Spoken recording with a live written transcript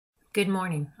Good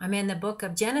morning. I'm in the book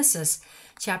of Genesis,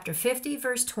 chapter 50,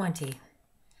 verse 20.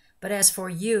 But as for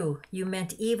you, you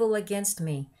meant evil against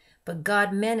me, but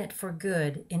God meant it for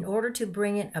good, in order to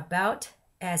bring it about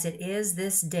as it is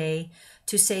this day,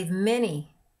 to save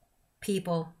many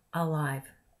people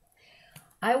alive.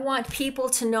 I want people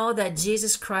to know that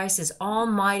Jesus Christ is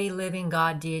Almighty Living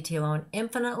God, deity alone,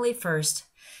 infinitely first,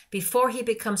 before he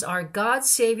becomes our God,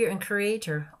 Savior, and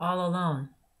Creator all alone.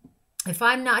 If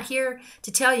I'm not here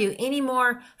to tell you any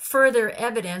more further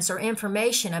evidence or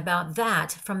information about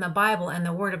that from the Bible and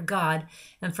the Word of God,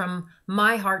 and from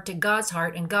my heart to God's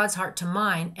heart and God's heart to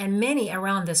mine, and many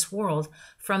around this world,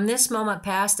 from this moment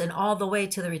past and all the way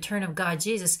to the return of God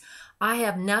Jesus, I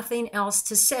have nothing else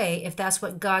to say if that's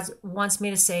what God wants me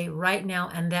to say right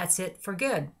now, and that's it for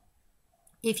good.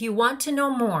 If you want to know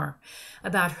more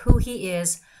about who He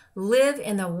is, live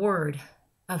in the Word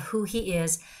of who He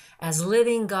is, as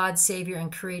living God, Savior,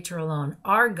 and Creator alone.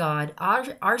 Our God,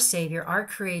 our Savior, our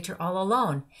Creator all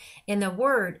alone. In the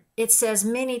Word, it says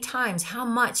many times how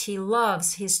much He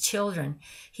loves His children.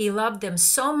 He loved them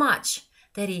so much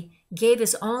that He gave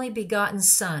His only begotten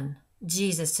Son,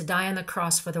 Jesus, to die on the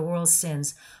cross for the world's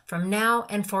sins, from now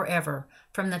and forever.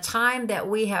 From the time that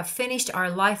we have finished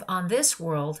our life on this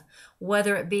world,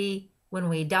 whether it be when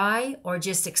we die or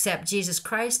just accept Jesus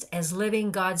Christ as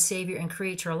living God, Savior, and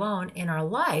Creator alone in our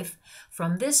life,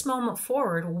 from this moment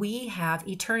forward, we have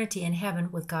eternity in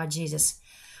heaven with God Jesus.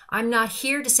 I'm not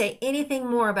here to say anything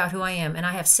more about who I am, and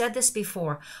I have said this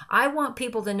before. I want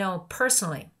people to know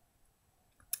personally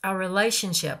our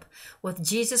relationship with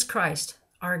Jesus Christ,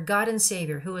 our God and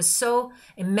Savior, who is so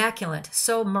immaculate,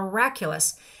 so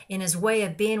miraculous in His way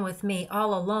of being with me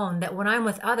all alone, that when I'm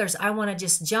with others, I want to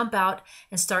just jump out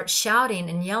and start shouting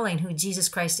and yelling who Jesus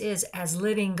Christ is as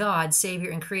living God, Savior,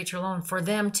 and Creator alone for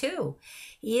them too.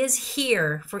 He is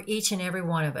here for each and every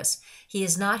one of us. He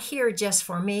is not here just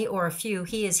for me or a few.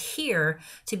 He is here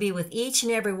to be with each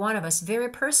and every one of us, very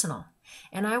personal.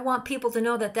 And I want people to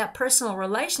know that that personal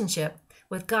relationship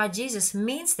with God Jesus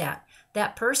means that.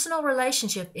 That personal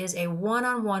relationship is a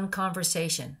one-on-one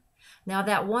conversation. Now,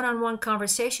 that one-on-one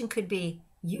conversation could be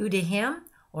you to Him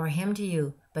or Him to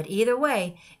you. But either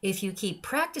way, if you keep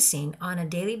practicing on a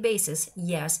daily basis,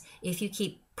 yes, if you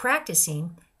keep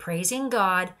practicing praising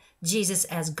God, Jesus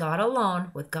as God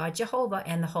alone, with God Jehovah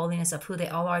and the holiness of who they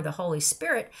all are, the Holy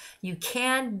Spirit, you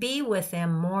can be with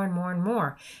them more and more and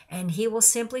more. And He will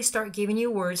simply start giving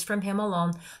you words from Him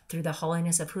alone through the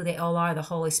holiness of who they all are, the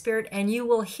Holy Spirit. And you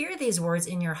will hear these words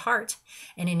in your heart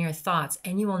and in your thoughts,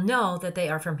 and you will know that they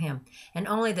are from Him. And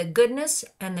only the goodness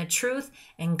and the truth,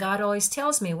 and God always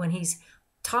tells me when He's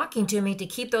talking to me to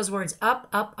keep those words up,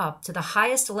 up, up to the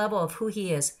highest level of who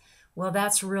He is. Well,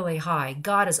 that's really high.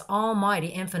 God is Almighty,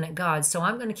 infinite God. So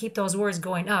I'm going to keep those words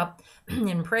going up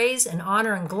in praise and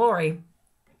honor and glory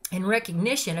and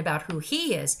recognition about who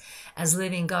He is as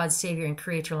living God, Savior, and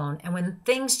Creator alone. And when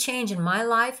things change in my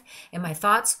life and my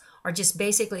thoughts are just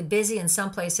basically busy in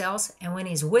someplace else, and when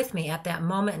He's with me at that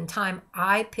moment in time,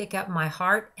 I pick up my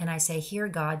heart and I say, "Here,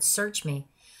 God, search me,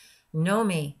 know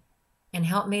me, and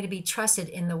help me to be trusted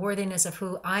in the worthiness of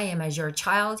who I am as your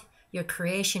child, your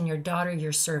creation, your daughter,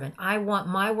 your servant. I want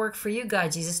my work for you,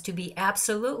 God Jesus, to be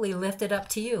absolutely lifted up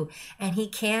to you." And He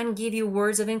can give you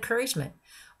words of encouragement,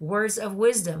 words of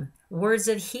wisdom, words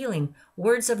of healing,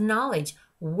 words of knowledge,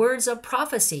 words of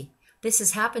prophecy. This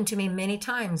has happened to me many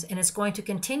times, and it's going to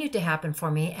continue to happen for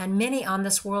me and many on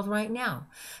this world right now.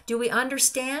 Do we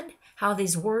understand how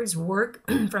these words work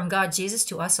from God Jesus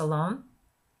to us alone?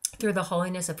 Through the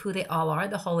holiness of who they all are,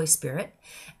 the Holy Spirit.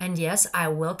 And yes, I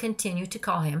will continue to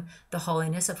call Him the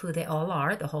holiness of who they all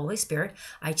are, the Holy Spirit.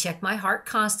 I check my heart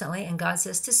constantly, and God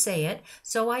says to say it,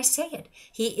 so I say it.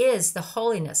 He is the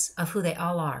holiness of who they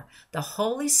all are. The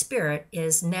Holy Spirit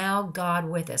is now God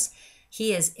with us.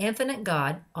 He is infinite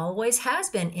God, always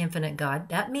has been infinite God.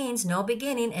 That means no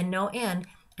beginning and no end.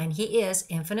 And He is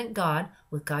infinite God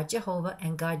with God Jehovah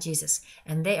and God Jesus.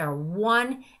 And they are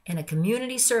one in a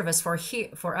community service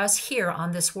for us here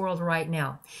on this world right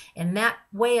now. In that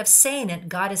way of saying it,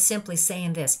 God is simply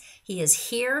saying this. He is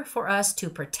here for us to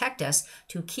protect us,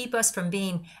 to keep us from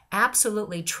being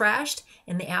absolutely trashed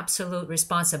in the absolute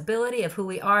responsibility of who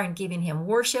we are, and giving Him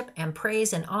worship and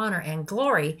praise and honor and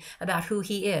glory about who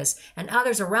He is. And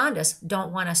others around us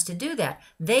don't want us to do that.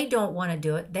 They don't want to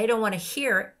do it. They don't want to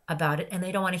hear about it, and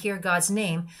they don't want to hear God's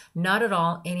name, not at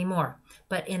all anymore.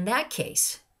 But in that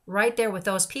case, right there with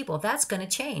those people, that's going to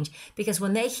change, because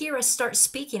when they hear us start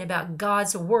speaking about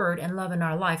God's word and love in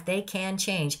our life, they can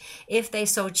change if they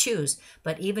so choose.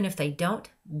 But even if they don't,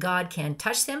 God can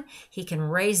touch them. He can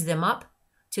raise them up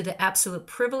to the absolute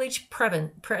privileged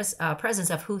presence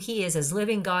of who he is as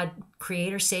living God,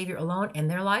 creator, savior alone in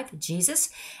their life, Jesus.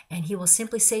 And he will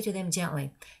simply say to them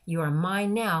gently, you are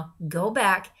mine now. Go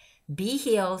back, be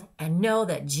healed, and know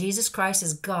that Jesus Christ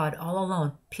is God all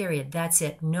alone, period. That's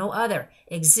it. No other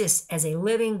exists as a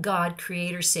living God,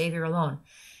 creator, savior alone,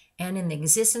 and in the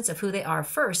existence of who they are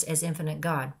first as infinite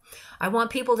God. I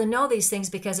want people to know these things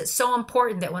because it's so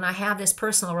important that when I have this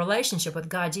personal relationship with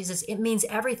God, Jesus, it means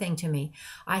everything to me.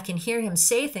 I can hear him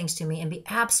say things to me and be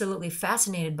absolutely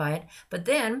fascinated by it, but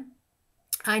then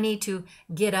I need to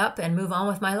get up and move on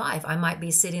with my life. I might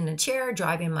be sitting in a chair,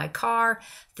 driving my car,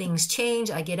 things change,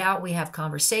 I get out, we have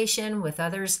conversation with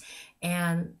others,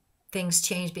 and things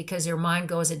change because your mind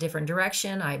goes a different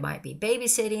direction. I might be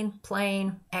babysitting,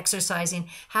 playing, exercising,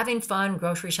 having fun,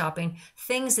 grocery shopping,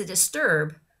 things that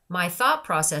disturb my thought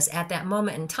process at that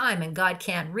moment in time, and God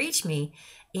can't reach me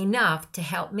enough to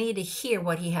help me to hear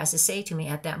what he has to say to me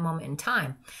at that moment in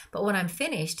time. But when I'm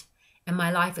finished and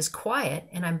my life is quiet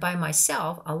and I'm by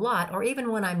myself a lot, or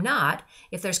even when I'm not,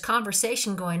 if there's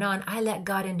conversation going on, I let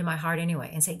God into my heart anyway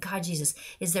and say, God, Jesus,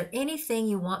 is there anything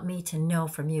you want me to know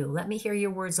from you? Let me hear your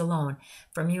words alone,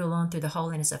 from you alone, through the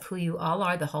holiness of who you all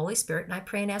are, the Holy Spirit. And I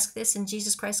pray and ask this in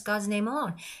Jesus Christ, God's name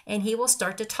alone. And he will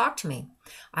start to talk to me.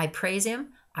 I praise him.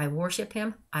 I worship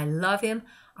him. I love him.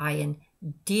 I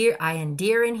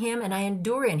endear in him, and I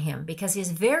endure in him because he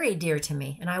is very dear to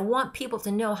me. And I want people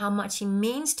to know how much he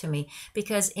means to me,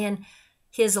 because in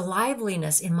his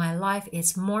liveliness in my life,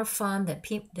 it's more fun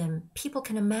than people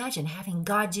can imagine, having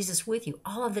God Jesus with you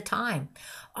all of the time,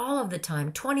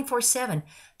 24/7.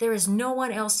 There is no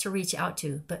one else to reach out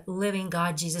to but living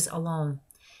God Jesus alone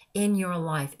in your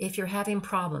life. If you're having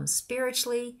problems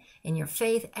spiritually in your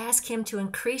faith, ask him to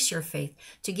increase your faith,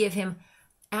 to give him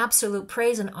absolute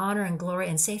praise and honor and glory,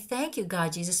 and say, thank you,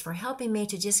 God Jesus, for helping me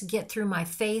to just get through my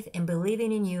faith and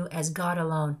believing in you as God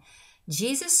alone.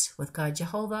 Jesus, with God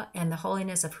Jehovah, and the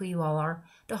holiness of who you all are,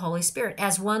 the Holy Spirit,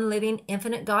 as one living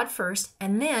infinite God first,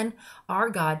 and then our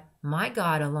God, my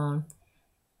God alone,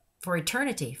 for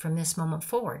eternity from this moment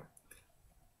forward.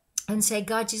 And say,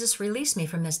 God, Jesus, release me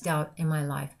from this doubt in my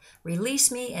life. Release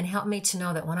me and help me to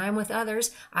know that when I'm with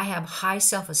others, I have high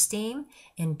self-esteem,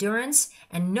 endurance,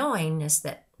 and knowingness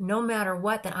that no matter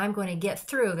what, that I'm going to get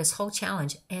through this whole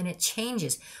challenge. And it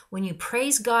changes when you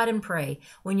praise God and pray,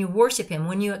 when you worship him,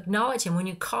 when you acknowledge him, when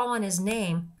you call on his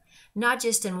name, not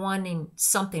just in wanting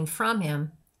something from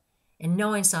him and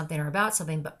knowing something or about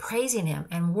something, but praising him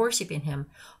and worshiping him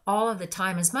all of the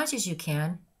time as much as you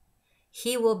can.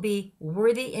 He will be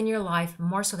worthy in your life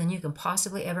more so than you can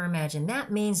possibly ever imagine. That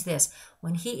means this: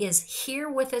 when he is here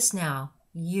with us now,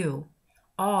 you,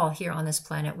 all here on this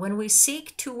planet, when we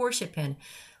seek to worship him,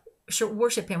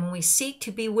 when we seek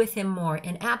to be with him more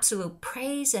in absolute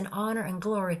praise and honor and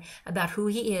glory about who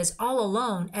he is all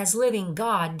alone as living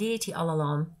God, deity all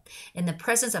alone, in the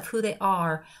presence of who they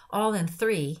are, all in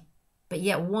three, but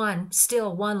yet one,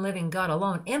 still one living God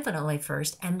alone, infinitely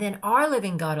first, and then our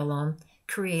living God alone,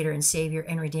 creator and savior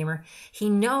and redeemer. He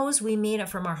knows we mean it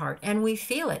from our heart and we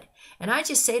feel it. And I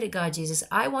just say to God, Jesus,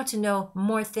 I want to know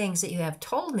more things that you have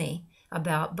told me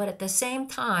about, but at the same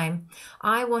time,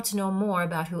 I want to know more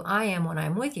about who I am when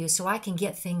I'm with you so I can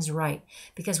get things right.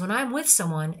 Because when I'm with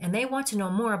someone and they want to know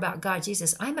more about God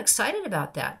Jesus, I'm excited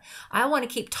about that. I want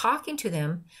to keep talking to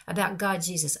them about God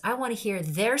Jesus. I want to hear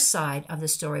their side of the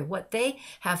story, what they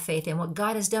have faith in, what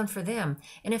God has done for them.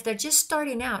 And if they're just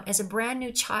starting out as a brand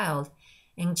new child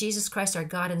in Jesus Christ, our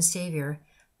God and Savior,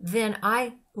 then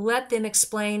I let them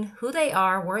explain who they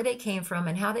are, where they came from,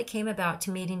 and how they came about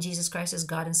to meeting Jesus Christ as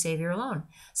God and Savior alone.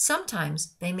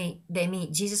 Sometimes they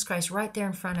meet Jesus Christ right there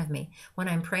in front of me when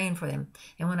I'm praying for them.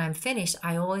 And when I'm finished,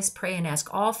 I always pray and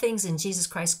ask all things in Jesus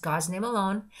Christ, God's name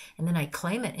alone, and then I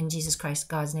claim it in Jesus Christ,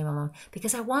 God's name alone,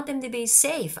 because I want them to be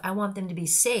safe. I want them to be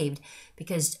saved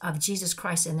because of Jesus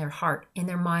Christ in their heart, in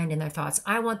their mind, in their thoughts.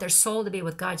 I want their soul to be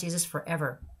with God Jesus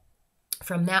forever,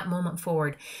 from that moment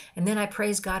forward. And then I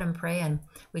praise God and pray, and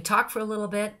we talk for a little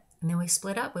bit, and then we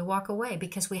split up, we walk away,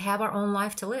 because we have our own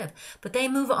life to live. But they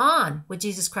move on with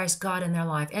Jesus Christ, God, in their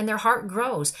life, and their heart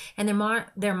grows, and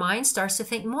their mind starts to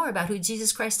think more about who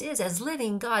Jesus Christ is as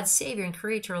living God, Savior, and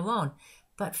Creator alone.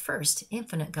 But first,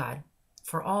 infinite God,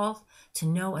 for all to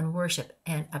know and worship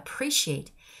and appreciate,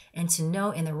 and to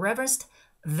know in the reverenced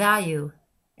value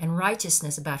and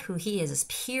righteousness about who he is as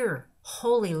pure,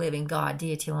 holy, living God,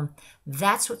 deity alone.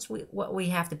 That's what we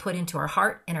have to put into our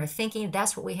heart and our thinking.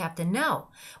 That's what we have to know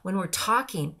when we're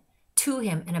talking to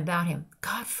him and about him.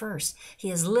 God first.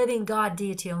 He is living God,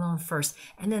 deity alone first.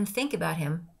 And then think about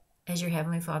him as your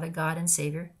Heavenly Father, God and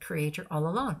Savior, Creator all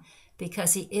alone.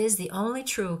 because he is the only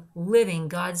true living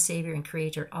God, Savior, and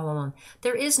Creator all alone.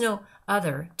 There is no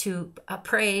other to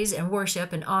praise and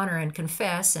worship and honor and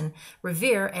confess and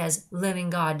revere as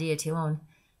living God, deity alone.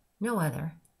 No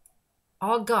other.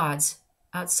 All gods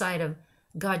outside of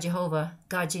God Jehovah,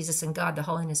 God Jesus, and God the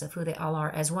holiness of who they all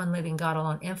are as one living God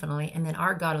alone infinitely, and then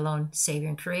our God alone, Savior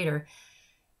and Creator,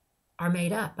 are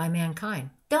made up by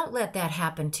mankind. Don't let that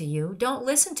happen to you. Don't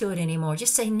listen to it anymore.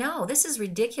 Just say, no, this is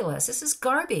ridiculous. This is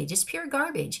garbage. It's pure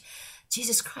garbage.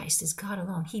 Jesus Christ is God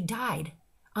alone. He died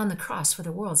on the cross for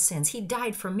the world's sins. He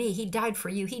died for me. He died for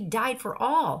you. He died for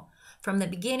all from the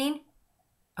beginning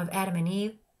of Adam and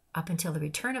Eve up until the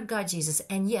return of God Jesus.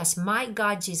 And yes, my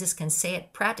God Jesus can say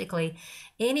it practically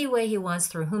any way he wants,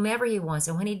 through whomever he wants.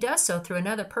 And when he does so through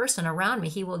another person around me,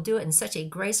 he will do it in such a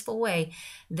graceful way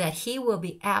that he will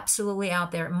be absolutely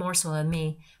out there more so than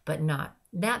me, but not.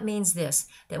 That means this,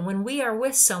 that when we are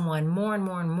with someone more and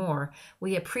more and more,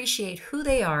 we appreciate who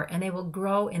they are, and they will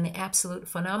grow in the absolute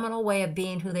phenomenal way of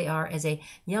being who they are as a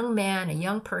young man, a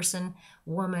young person,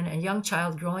 woman, a young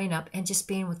child growing up and just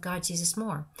being with God Jesus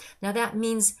more. Now that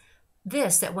means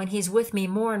this, that when he's with me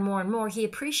more and more and more, he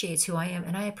appreciates who I am,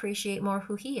 and I appreciate more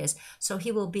who he is. So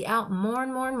he will be out more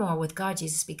and more and more with God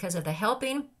Jesus because of the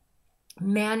helping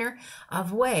manner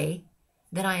of way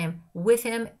that I am with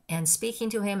him and speaking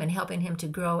to him and helping him to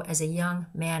grow as a young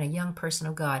man, a young person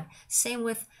of God. Same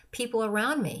with people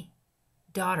around me,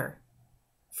 daughter,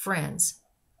 friends,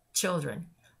 children.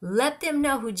 Let them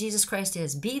know who Jesus Christ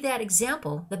is. Be that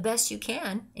example the best you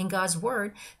can in God's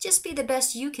word. Just be the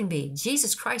best you can be.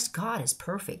 Jesus Christ, God, is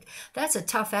perfect. That's a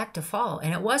tough act to follow.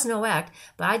 And it was no act,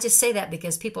 but I just say that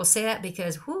because people say that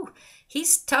because,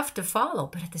 he's tough to follow.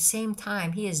 But at the same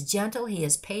time, he is gentle, he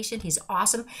is patient, he's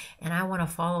awesome. And I want to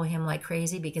follow him like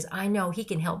crazy because I know he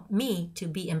can help me to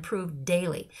be improved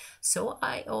daily. So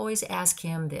I always ask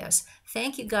him this.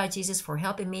 Thank you, God Jesus, for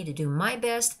helping me to do my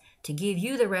best, to give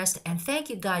you the rest. And thank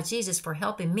you, God Jesus, for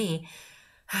helping me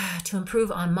to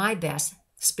improve on my best,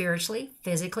 spiritually,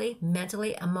 physically,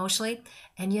 mentally, emotionally,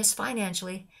 and yes,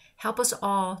 financially. Help us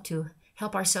all to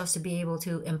help ourselves to be able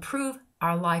to improve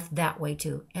our life that way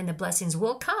too. And the blessings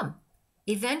will come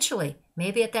eventually,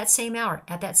 maybe at that same hour,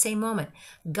 at that same moment.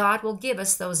 God will give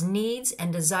us those needs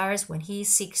and desires when he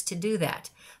seeks to do that.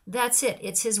 That's it.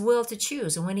 It's his will to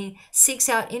choose. And when he seeks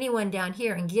out anyone down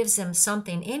here and gives them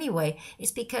something anyway,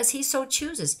 it's because he so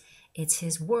chooses. It's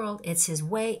his world, it's his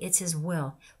way, it's his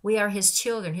will. We are his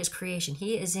children, his creation.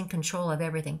 He is in control of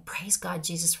everything. Praise God,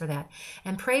 Jesus, for that.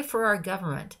 And pray for our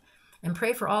government. And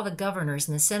pray for all the governors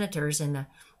and the senators and the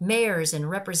mayors and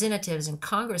representatives and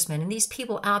congressmen and these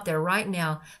people out there right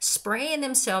now spraying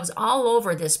themselves all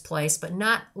over this place, but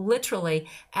not literally,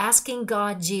 asking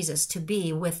God Jesus to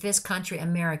be with this country,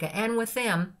 America, and with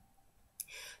them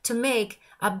to make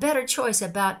a better choice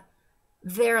about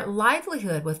their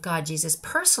livelihood with God Jesus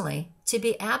personally, to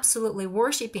be absolutely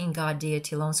worshiping God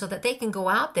deity alone, so that they can go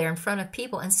out there in front of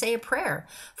people and say a prayer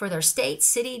for their state,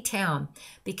 city, town,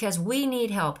 because we need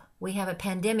help. We have a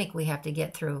pandemic we have to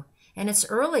get through, and it's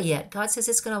early yet. God says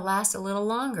it's going to last a little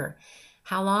longer.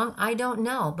 How long? I don't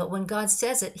know. But when God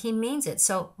says it, he means it.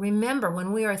 So remember,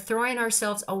 when we are throwing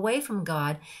ourselves away from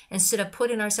God, instead of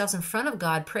putting ourselves in front of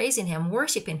God, praising him,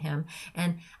 worshiping him,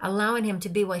 and allowing him to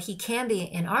be what he can be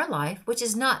in our life, which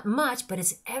is not much, but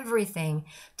it's everything,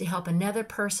 to help another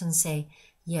person say,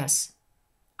 yes,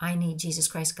 I need Jesus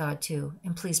Christ God too,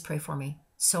 and please pray for me.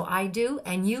 So I do,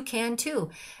 and you can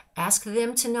too. Ask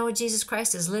them to know Jesus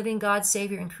Christ as living God,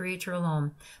 Savior, and Creator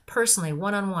alone. Personally,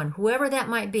 one-on-one, whoever that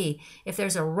might be. If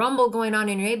there's a rumble going on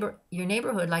in your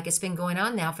neighborhood, like it's been going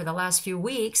on now for the last few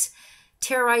weeks,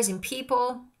 terrorizing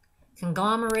people,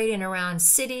 conglomerating around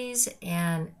cities,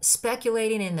 and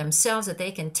speculating in themselves that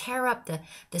they can tear up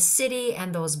the city,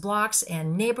 and those blocks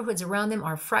and neighborhoods around them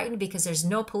are frightened because there's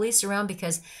no police around,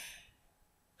 because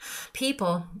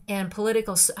people and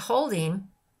political holding,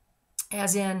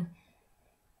 as in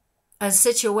a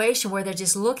situation where they're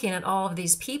just looking at all of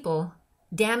these people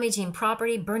damaging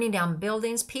property, burning down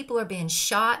buildings. People are being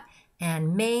shot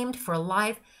and maimed for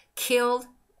life, killed,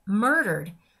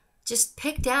 murdered, just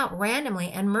picked out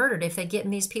randomly and murdered if they get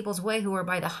in these people's way, who are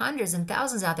by the hundreds and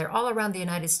thousands out there all around the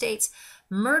United States,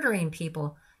 murdering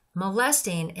people,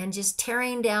 molesting, and just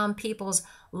tearing down people's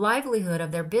livelihood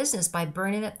of their business by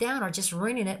burning it down, or just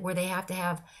ruining it where they have to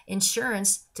have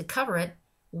insurance to cover it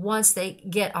once they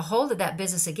get a hold of that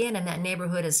business again, and that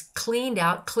neighborhood is cleared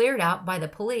out by the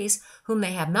police, whom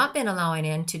they have not been allowing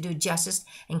in to do justice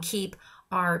and keep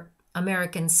our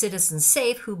American citizens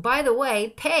safe, who, by the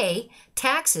way, pay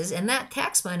taxes, and that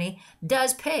tax money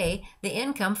does pay the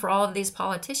income for all of these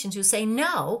politicians who say,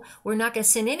 no, we're not going to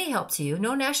send any help to you.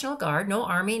 No National Guard, no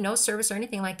Army, no service or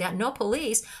anything like that. No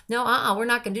police. No, we're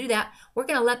not going to do that. We're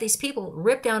going to let these people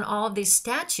rip down all of these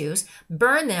statues,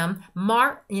 burn them,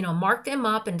 mark them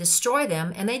up and destroy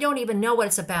them, and they don't even know what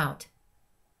it's about.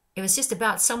 It was just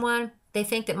about someone they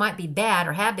think that might be bad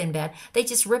or have been bad. They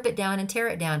just rip it down and tear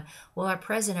it down. Well, our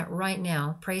president right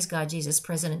now, praise God Jesus,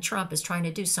 President Trump is trying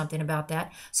to do something about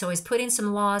that. So he's putting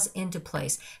some laws into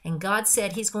place. And God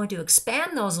said he's going to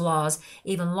expand those laws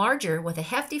even larger with a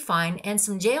hefty fine and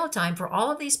some jail time for all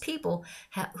of these people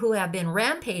who have been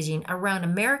rampaging around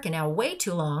America now way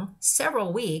too long,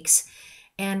 several weeks,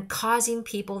 and causing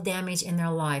people damage in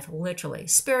their life, literally,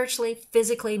 spiritually,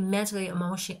 physically, mentally,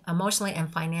 emotionally,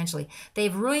 and financially.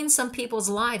 They've ruined some people's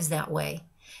lives that way.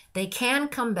 They can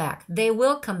come back. They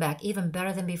will come back even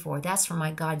better than before. That's from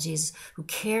my God, Jesus, who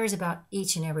cares about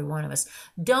each and every one of us.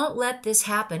 Don't let this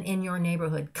happen in your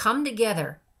neighborhood. Come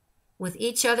together with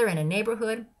each other in a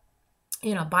neighborhood,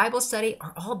 in a Bible study,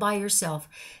 or all by yourself.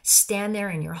 Stand there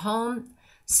in your home.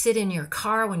 Sit in your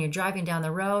car when you're driving down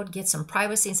the road, get some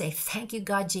privacy and say, thank you,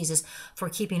 God Jesus, for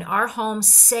keeping our home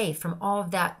safe from all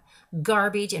of that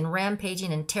garbage and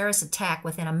rampaging and terrorist attack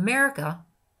within America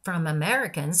from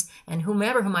Americans and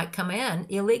whomever who might come in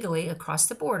illegally across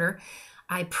the border.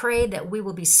 I pray that we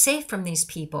will be safe from these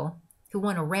people who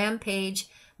want to rampage,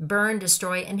 burn,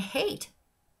 destroy, and hate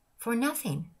for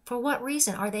nothing. For what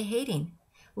reason are they hating?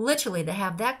 Literally, they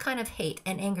have that kind of hate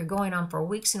and anger going on for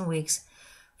weeks and weeks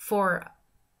for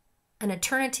an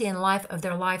eternity in life of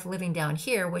their life living down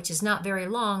here, which is not very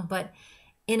long, but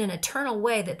in an eternal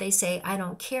way that they say, I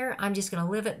don't care, I'm just going to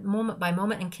live it moment by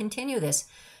moment and continue this.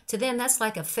 To them, that's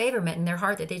like a favorment in their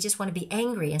heart that they just want to be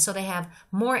angry. And so they have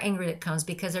more anger that comes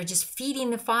because they're just feeding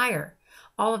the fire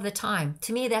all of the time.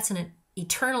 To me, that's an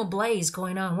eternal blaze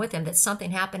going on with them, that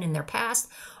something happened in their past,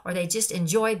 or they just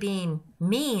enjoy being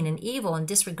mean and evil and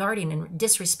disregarding and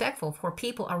disrespectful for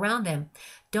people around them.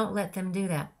 Don't let them do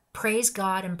that. Praise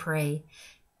God and pray.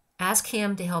 Ask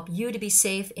Him to help you to be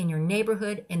safe in your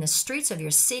neighborhood, in the streets of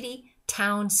your city,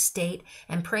 town, state,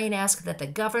 and pray and ask that the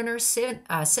governor,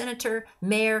 senator,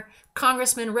 mayor,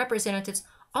 congressman, representatives,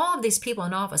 all of these people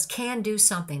in office can do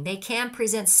something. They can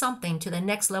present something to the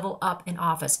next level up in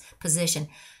office position.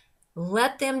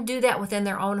 Let them do that within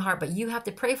their own heart, but you have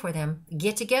to pray for them.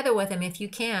 Get together with them if you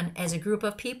can, as a group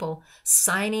of people,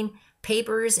 signing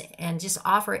papers and just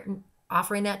offering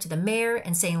that to the mayor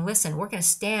and saying, listen, we're going to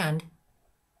stand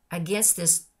against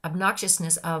this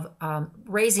obnoxiousness of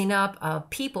raising up of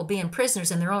people being prisoners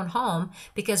in their own home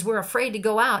because we're afraid to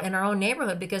go out in our own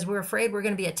neighborhood because we're afraid we're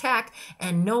going to be attacked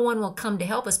and no one will come to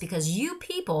help us because you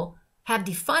people have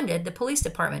defunded the police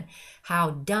department.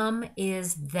 How dumb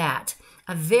is that?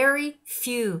 A very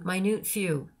few, minute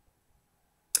few,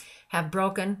 have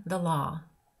broken the law.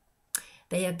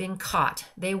 They have been caught.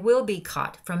 They will be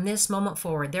caught from this moment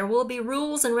forward. There will be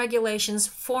rules and regulations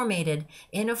formatted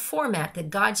in a format that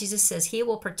God Jesus says He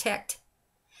will protect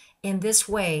in this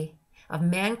way of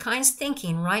mankind's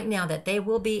thinking right now, that they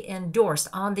will be endorsed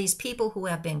on these people who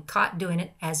have been caught doing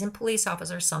it, as in police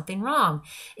officers, something wrong.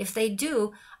 If they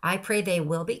do, I pray they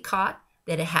will be caught,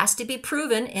 that it has to be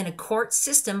proven in a court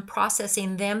system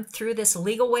processing them through this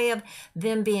legal way of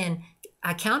them being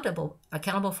accountable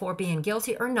for being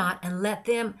guilty or not, and let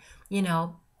them,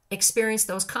 experience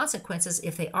those consequences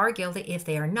if they are guilty. If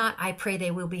they are not, I pray they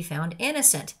will be found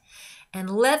innocent. And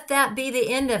let that be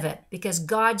the end of it, because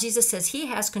God, Jesus says He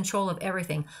has control of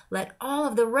everything. Let all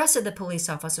of the rest of the police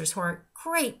officers, who are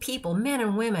great people, men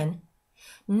and women,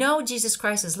 know Jesus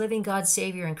Christ as living God,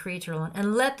 Savior, and Creator alone.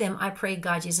 And let them, I pray,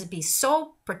 God, Jesus, be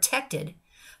so protected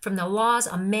from the laws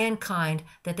of mankind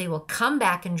that they will come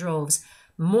back in droves.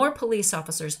 More police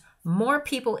officers, more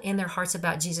people in their hearts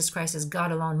about Jesus Christ as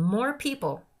God alone, more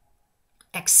people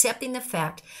accepting the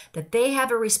fact that they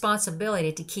have a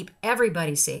responsibility to keep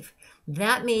everybody safe.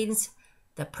 That means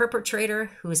the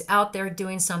perpetrator who is out there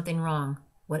doing something wrong,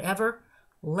 whatever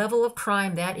level of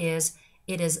crime that is,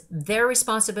 it is their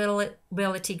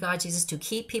responsibility, God Jesus, to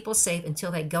keep people safe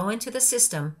until they go into the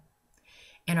system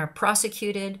and are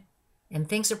prosecuted and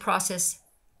things are processed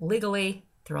legally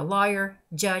through a lawyer,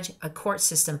 judge, a court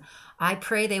system. I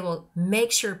pray they will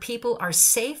make sure people are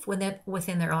safe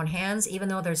within their own hands, even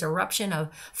though there's eruption of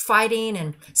fighting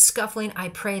and scuffling. I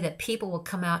pray that people will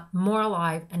come out more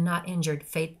alive and not injured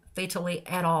fatally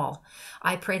at all.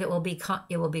 I pray that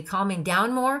it will be calming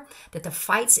down more, that the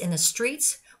fights in the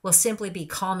streets will simply be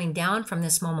calming down from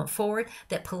this moment forward,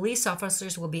 that police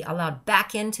officers will be allowed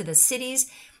back into the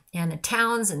cities and the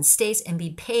towns and states and be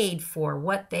paid for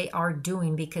what they are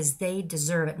doing, because they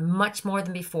deserve it much more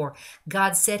than before.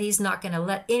 God said he's not going to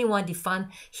let anyone defund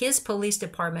his police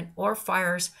department or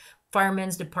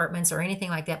firemen's departments or anything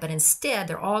like that, but instead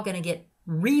they're all going to get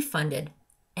refunded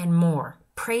and more.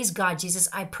 Praise God, Jesus.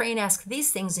 I pray and ask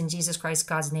these things in Jesus Christ,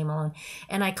 God's name alone.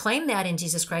 And I claim that in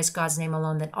Jesus Christ, God's name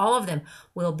alone, that all of them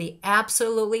will be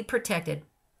absolutely protected.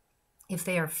 If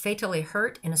they are fatally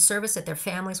hurt in a service, that their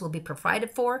families will be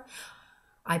provided for.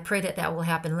 I pray that that will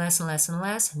happen less and less and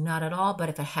less. Not at all, but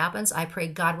if it happens, I pray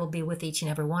God will be with each and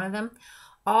every one of them.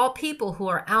 All people who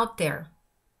are out there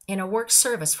in a work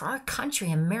service for our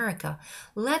country, America,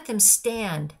 let them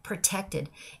stand protected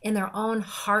in their own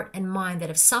heart and mind,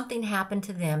 that if something happened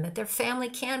to them, that their family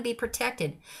can be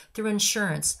protected through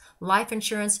insurance, life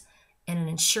insurance, and an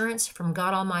insurance from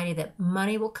God Almighty, that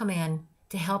money will come in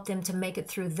to help them to make it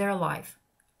through their life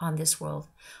on this world.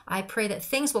 I pray that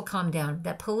things will calm down,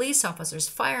 that police officers,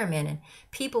 firemen, and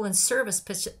people in service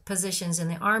positions in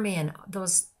the army and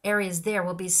those areas there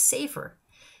will be safer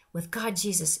with God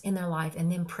Jesus in their life,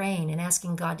 and them praying and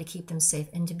asking God to keep them safe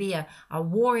and to be a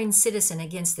warring citizen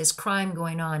against this crime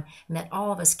going on, and that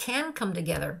all of us can come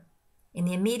together in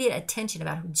the immediate attention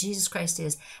about who Jesus Christ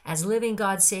is as living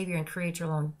God, Savior, and Creator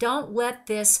alone. Don't let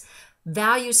this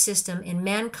value system in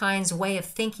mankind's way of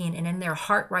thinking and in their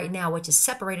heart right now, which is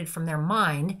separated from their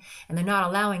mind, and they're not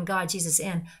allowing God Jesus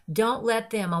in, don't let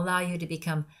them allow you to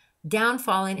become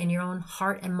downfalling in your own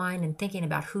heart and mind and thinking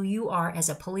about who you are as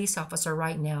a police officer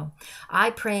right now.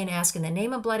 I pray and ask in the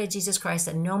name and blood of Jesus Christ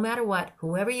that no matter what,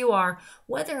 whoever you are,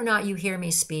 whether or not you hear me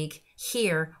speak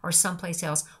here or someplace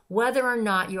else, whether or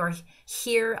not you are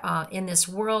here in this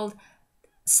world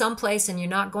someplace and you're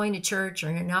not going to church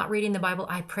or you're not reading the Bible,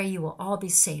 I pray you will all be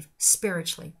safe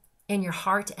spiritually in your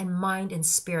heart and mind and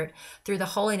spirit through the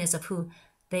holiness of who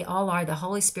they all are, the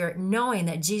Holy Spirit, knowing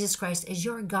that Jesus Christ is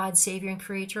your God, Savior, and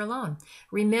Creator alone.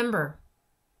 Remember,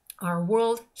 our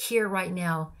world here right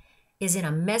now is in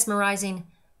a mesmerizing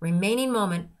remaining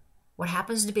moment, what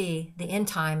happens to be the end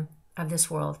time of this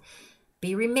world.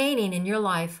 Be remaining in your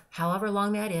life, however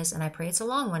long that is, and I pray it's a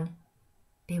long one.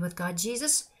 Be with God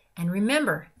Jesus. And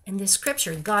remember, in this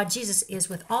scripture, God Jesus is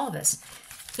with all of us.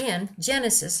 In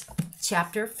Genesis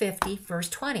chapter 50, verse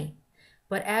 20.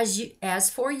 But as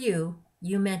for you,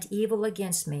 you meant evil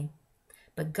against me,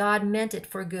 but God meant it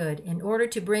for good, in order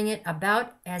to bring it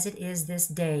about as it is this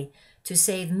day, to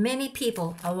save many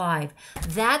people alive.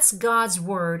 That's God's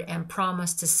word and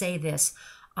promise to say this.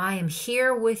 I am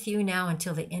here with you now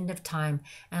until the end of time.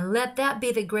 And let that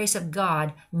be the grace of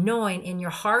God, knowing in your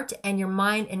heart and your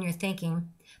mind and your thinking,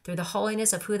 through the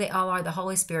holiness of who they all are, the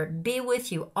Holy Spirit, be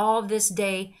with you all this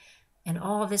day and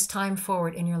all this time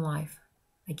forward in your life.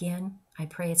 Again, I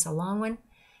pray it's a long one.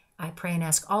 I pray and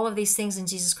ask all of these things in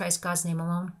Jesus Christ, God's name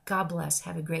alone. God bless.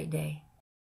 Have a great day.